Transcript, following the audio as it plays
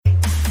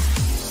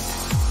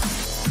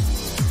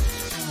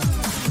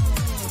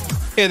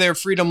Hey there,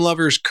 freedom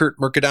lovers. Kurt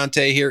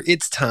Mercadante here.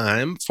 It's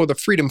time for the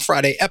Freedom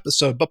Friday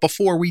episode. But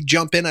before we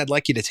jump in, I'd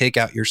like you to take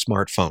out your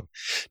smartphone.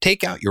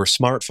 Take out your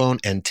smartphone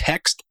and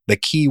text the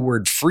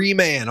keyword free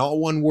man, all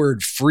one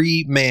word,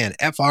 free man,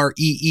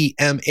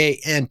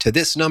 FREEMAN, to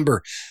this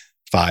number,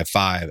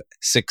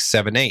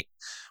 55678.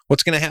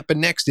 What's going to happen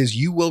next is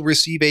you will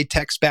receive a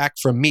text back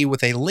from me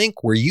with a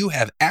link where you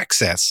have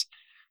access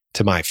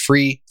to my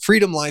free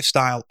Freedom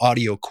Lifestyle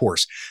audio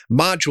course.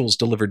 Modules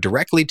delivered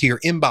directly to your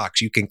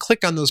inbox. You can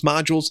click on those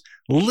modules,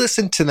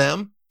 listen to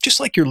them, just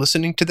like you're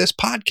listening to this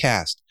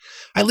podcast.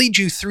 I lead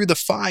you through the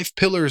 5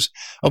 pillars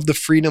of the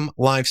Freedom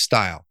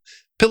Lifestyle,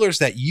 pillars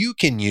that you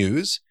can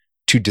use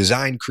to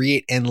design,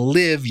 create, and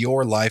live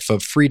your life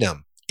of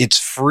freedom. It's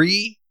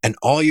free, and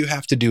all you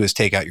have to do is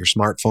take out your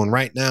smartphone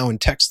right now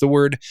and text the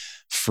word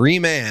free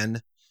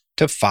man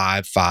to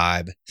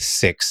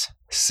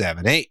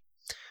 55678.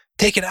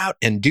 Take it out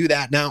and do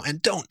that now.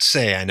 And don't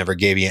say I never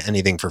gave you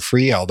anything for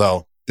free,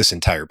 although this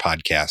entire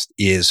podcast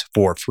is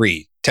for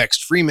free.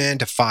 Text Freeman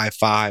to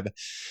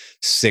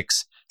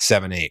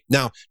 55678.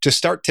 Now, to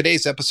start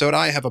today's episode,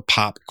 I have a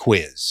pop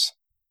quiz.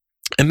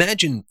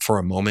 Imagine for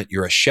a moment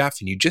you're a chef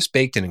and you just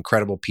baked an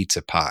incredible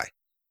pizza pie.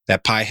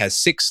 That pie has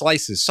 6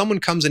 slices. Someone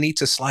comes and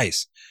eats a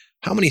slice.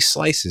 How many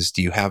slices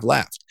do you have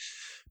left?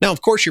 Now,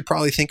 of course, you're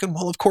probably thinking,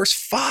 well, of course,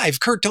 5.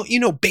 Kurt, don't you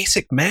know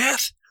basic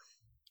math?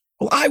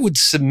 Well, I would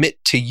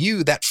submit to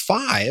you that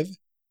 5,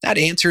 that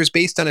answer is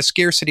based on a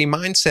scarcity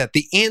mindset.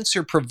 The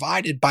answer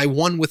provided by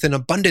one with an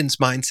abundance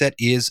mindset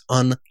is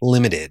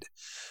unlimited.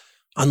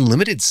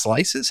 Unlimited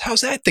slices?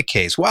 How's that the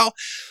case? Well,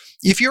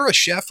 if you're a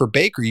chef or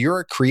baker, you're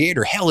a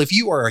creator. Hell, if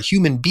you are a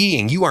human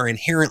being, you are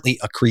inherently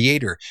a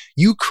creator.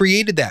 You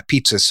created that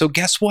pizza, so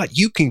guess what?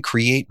 You can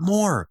create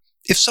more.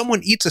 If someone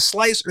eats a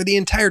slice or the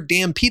entire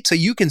damn pizza,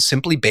 you can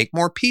simply bake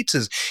more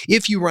pizzas.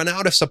 If you run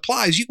out of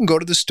supplies, you can go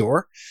to the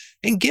store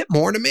and get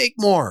more to make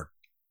more.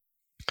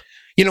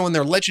 You know, in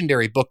their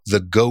legendary book, The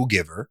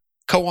Go-Giver,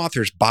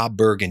 co-authors Bob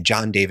Burg and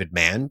John David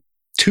Mann,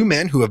 2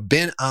 men who have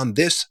been on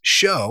this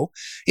show,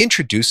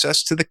 introduce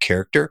us to the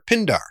character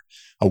Pindar,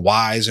 a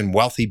wise and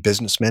wealthy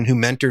businessman who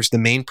mentors the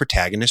main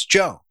protagonist,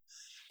 Joe.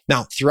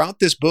 Now, throughout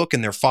this book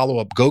and their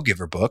follow-up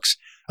Go-Giver books,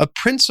 a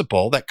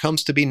principle that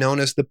comes to be known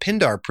as the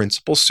Pindar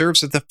Principle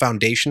serves as the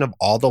foundation of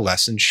all the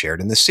lessons shared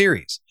in the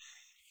series.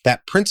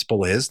 That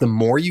principle is, the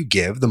more you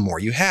give, the more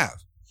you have.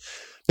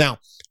 Now,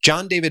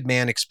 John David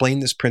Mann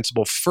explained this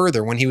principle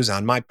further when he was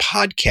on my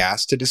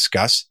podcast to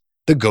discuss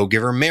the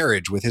Go-Giver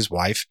marriage with his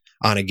wife,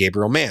 Anna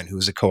Gabriel Mann, who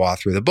is a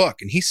co-author of the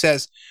book. And he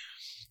says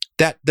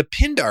that the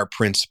Pindar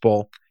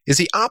Principle is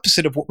the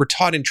opposite of what we're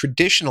taught in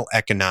traditional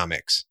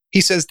economics. He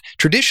says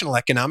traditional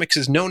economics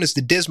is known as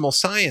the dismal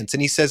science.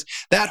 And he says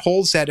that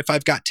holds that if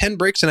I've got 10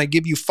 bricks and I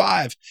give you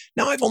 5,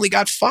 now I've only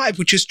got 5,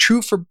 which is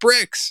true for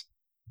bricks.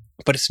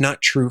 But it's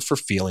not true for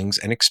feelings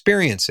and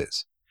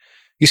experiences.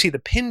 You see, the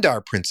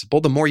Pindar Principle,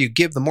 the more you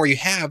give, the more you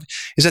have,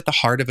 is at the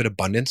heart of an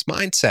abundance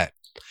mindset.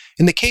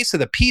 In the case of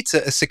the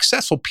pizza, a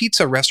successful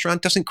pizza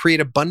restaurant doesn't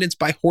create abundance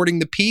by hoarding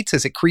the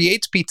pizzas. It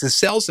creates pizzas,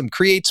 sells them,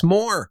 creates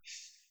more.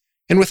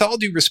 And with all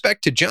due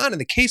respect to John, in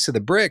the case of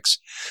the bricks,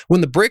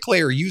 when the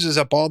bricklayer uses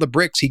up all the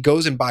bricks, he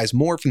goes and buys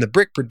more from the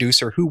brick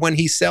producer who, when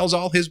he sells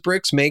all his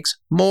bricks, makes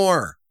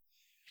more.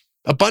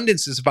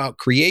 Abundance is about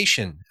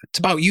creation. It's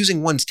about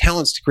using one's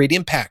talents to create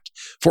impact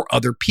for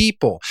other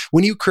people.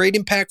 When you create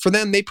impact for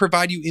them, they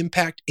provide you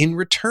impact in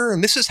return.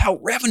 This is how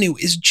revenue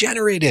is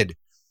generated,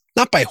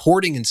 not by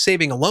hoarding and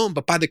saving alone,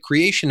 but by the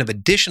creation of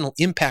additional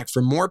impact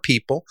for more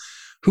people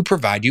who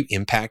provide you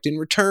impact in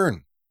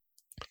return.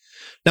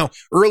 Now,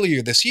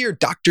 earlier this year,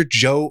 Dr.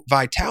 Joe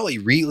Vitale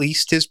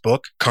released his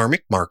book,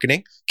 Karmic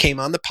Marketing, came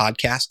on the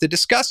podcast to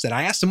discuss it.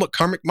 I asked him what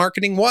karmic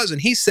marketing was,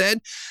 and he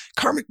said,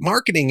 karmic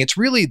marketing, it's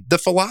really the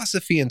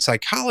philosophy and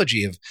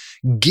psychology of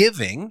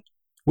giving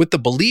with the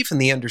belief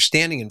and the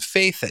understanding and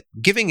faith that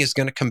giving is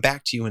going to come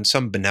back to you in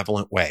some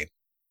benevolent way.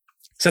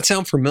 Does that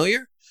sound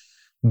familiar?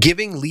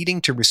 Giving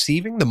leading to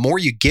receiving. The more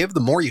you give,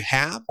 the more you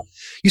have.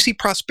 You see,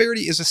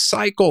 prosperity is a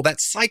cycle. That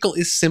cycle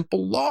is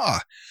simple law.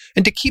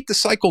 And to keep the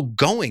cycle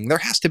going, there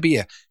has to be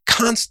a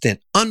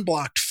constant,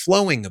 unblocked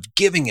flowing of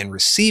giving and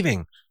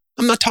receiving.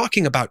 I'm not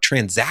talking about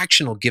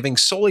transactional giving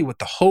solely with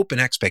the hope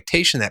and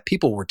expectation that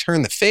people will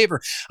return the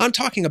favor. I'm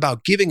talking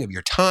about giving of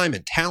your time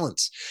and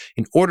talents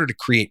in order to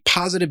create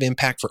positive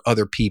impact for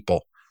other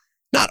people.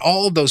 Not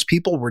all of those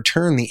people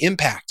return the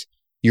impact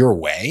your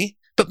way,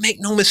 but make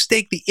no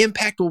mistake, the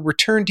impact will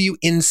return to you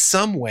in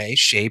some way,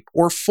 shape,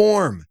 or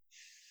form.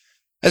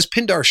 As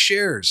Pindar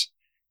shares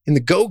in The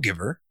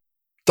Go-Giver,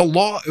 the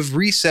law of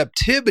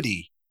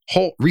receptivity,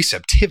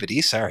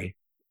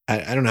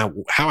 I don't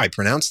know how I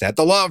pronounce that.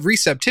 The law of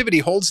receptivity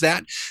holds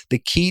that the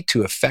key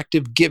to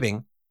effective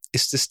giving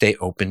is to stay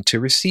open to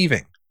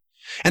receiving.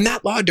 And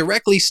that law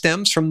directly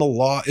stems from the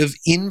law of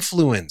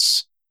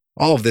influence.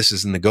 All of this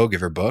is in the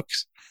Go-Giver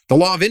books. The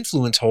law of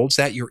influence holds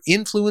that your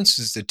influence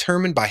is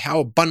determined by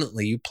how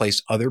abundantly you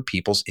place other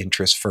people's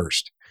interests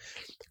first.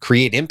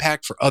 Create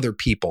impact for other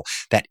people.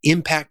 That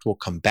impact will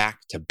come back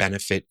to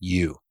benefit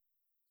you.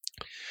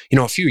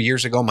 A few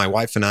years ago, my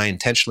wife and I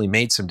intentionally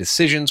made some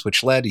decisions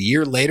which led a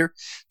year later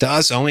to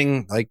us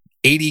owing like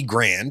 80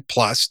 grand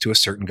plus to a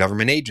certain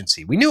government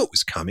agency. We knew it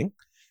was coming,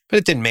 but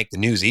it didn't make the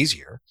news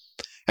easier.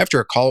 After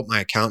a call with my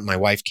accountant, my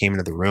wife came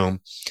into the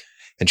room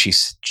and she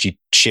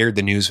shared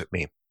the news with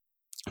me.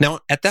 Now,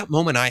 at that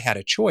moment, I had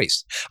a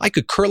choice. I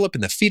could curl up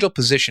in the fetal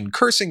position,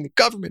 cursing the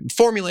government and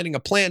formulating a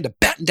plan to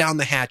batten down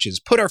the hatches,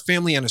 put our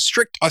family on a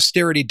strict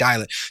austerity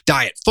diet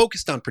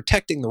focused on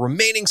protecting the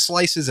remaining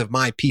slices of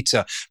my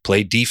pizza,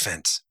 play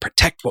defense,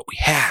 protect what we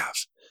have.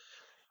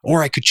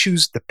 Or I could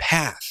choose the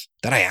path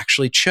that I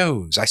actually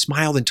chose. I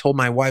smiled and told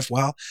my wife,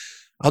 well,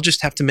 I'll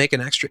just have to make an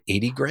extra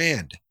 80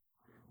 grand.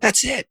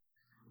 That's it.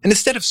 And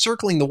instead of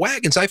circling the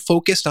wagons, I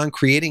focused on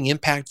creating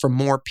impact for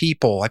more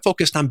people. I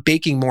focused on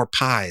baking more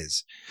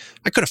pies.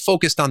 I could have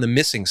focused on the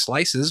missing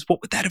slices. What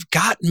would that have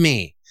gotten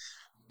me?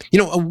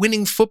 A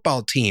winning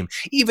football team,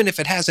 even if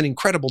it has an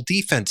incredible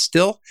defense,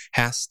 still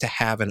has to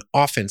have an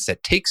offense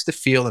that takes the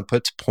field and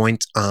puts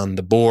points on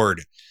the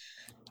board.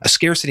 A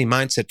scarcity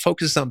mindset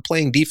focuses on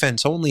playing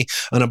defense only.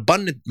 An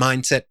abundant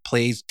mindset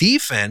plays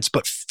defense,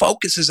 but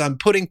focuses on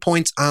putting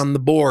points on the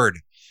board.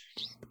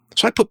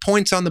 So I put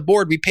points on the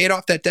board. We paid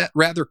off that debt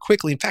rather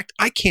quickly. In fact,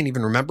 I can't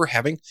even remember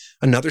having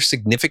another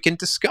significant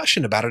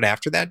discussion about it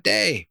after that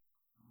day.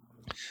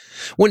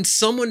 When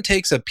someone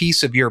takes a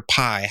piece of your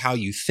pie, how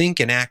you think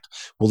and act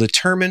will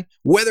determine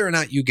whether or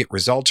not you get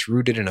results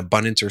rooted in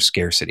abundance or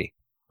scarcity.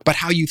 But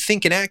how you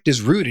think and act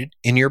is rooted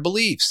in your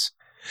beliefs.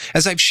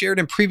 As I've shared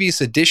in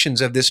previous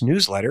editions of this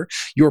newsletter,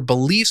 your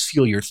beliefs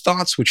fuel your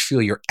thoughts, which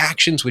fuel your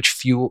actions, which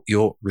fuel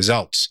your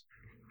results.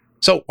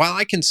 So while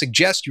I can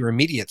suggest your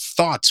immediate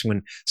thoughts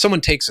when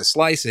someone takes a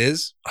slice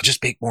is, I'll just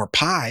bake more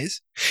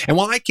pies. And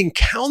while I can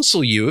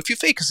counsel you, if you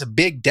face a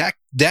big debt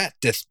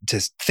to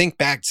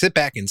sit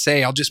back and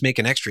say, I'll just make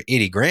an extra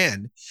 80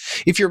 grand.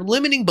 If your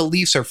limiting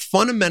beliefs are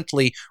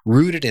fundamentally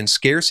rooted in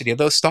scarcity,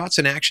 those thoughts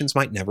and actions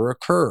might never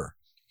occur.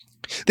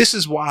 This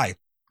is why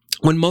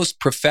when most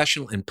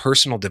professional and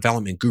personal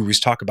development gurus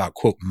talk about,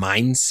 quote,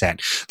 mindset,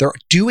 they're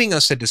doing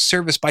us a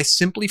disservice by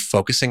simply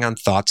focusing on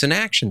thoughts and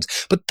actions.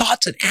 But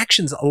thoughts and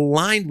actions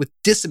aligned with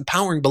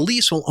disempowering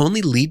beliefs will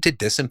only lead to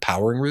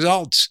disempowering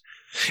results.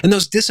 And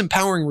those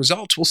disempowering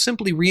results will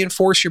simply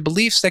reinforce your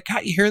beliefs that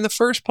got you here in the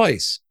first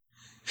place.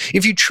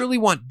 If you truly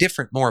want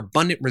different, more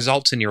abundant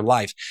results in your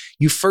life,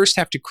 you first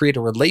have to create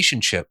a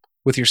relationship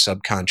with your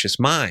subconscious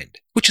mind,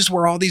 which is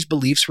where all these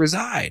beliefs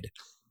reside.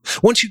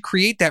 Once you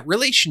create that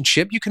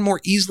relationship, you can more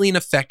easily and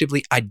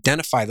effectively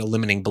identify the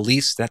limiting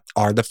beliefs that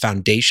are the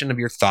foundation of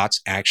your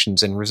thoughts,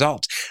 actions, and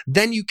results.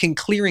 Then you can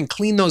clear and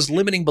clean those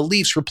limiting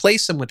beliefs,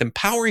 replace them with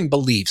empowering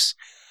beliefs,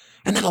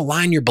 and then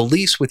align your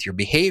beliefs with your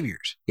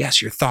behaviors,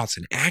 yes, your thoughts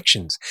and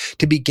actions,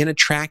 to begin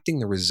attracting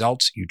the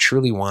results you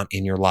truly want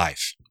in your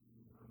life.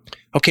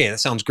 Okay, that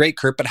sounds great,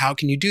 Kurt, but how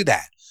can you do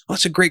that? Well,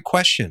 that's a great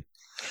question.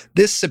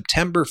 This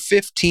September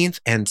 15th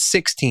and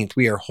 16th,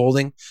 we are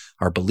holding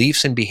our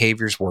Beliefs and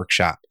Behaviors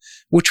Workshop,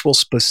 which will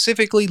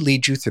specifically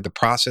lead you through the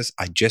process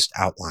I just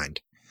outlined.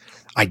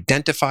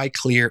 Identify,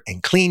 clear,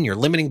 and clean your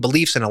limiting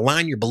beliefs and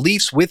align your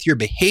beliefs with your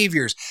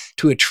behaviors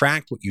to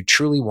attract what you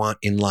truly want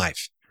in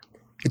life.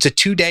 It's a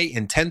 2-day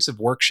intensive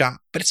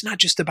workshop, but it's not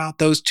just about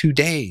those 2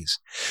 days.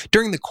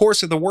 During the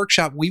course of the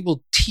workshop, we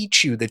will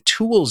teach you the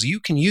tools you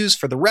can use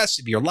for the rest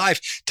of your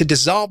life to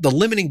dissolve the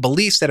limiting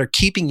beliefs that are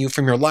keeping you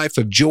from your life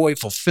of joy,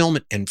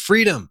 fulfillment, and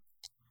freedom.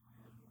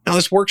 Now,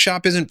 this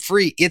workshop isn't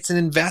free. It's an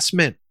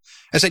investment.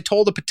 As I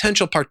told a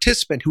potential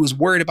participant who was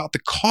worried about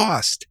the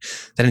cost,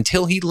 that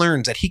until he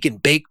learns that he can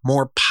bake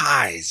more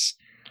pies,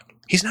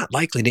 he's not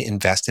likely to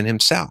invest in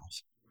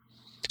himself.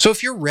 So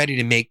if you're ready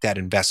to make that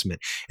investment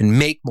and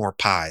make more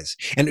pies,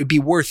 and it would be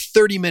worth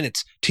 30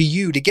 minutes to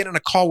you to get on a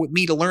call with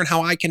me to learn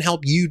how I can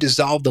help you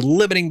dissolve the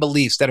limiting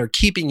beliefs that are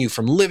keeping you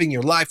from living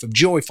your life of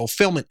joy,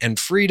 fulfillment, and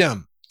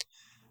freedom,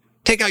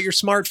 take out your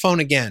smartphone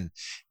again.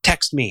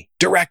 Text me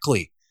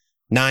directly,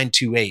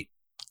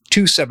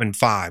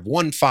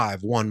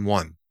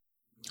 928-275-1511,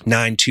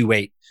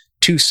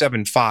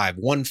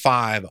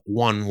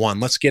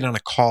 928-275-1511. Let's get on a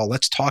call.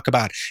 Let's talk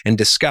about and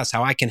discuss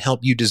how I can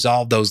help you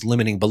dissolve those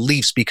limiting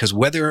beliefs, because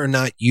whether or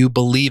not you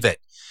believe it,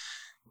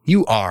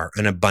 you are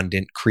an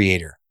abundant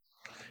creator.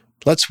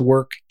 Let's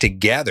work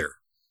together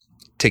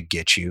to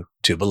get you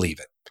to believe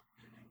it.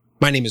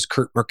 My name is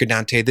Kurt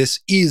Mercadante.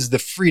 This is the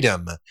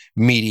Freedom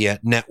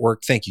Media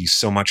Network. Thank you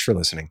so much for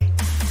listening.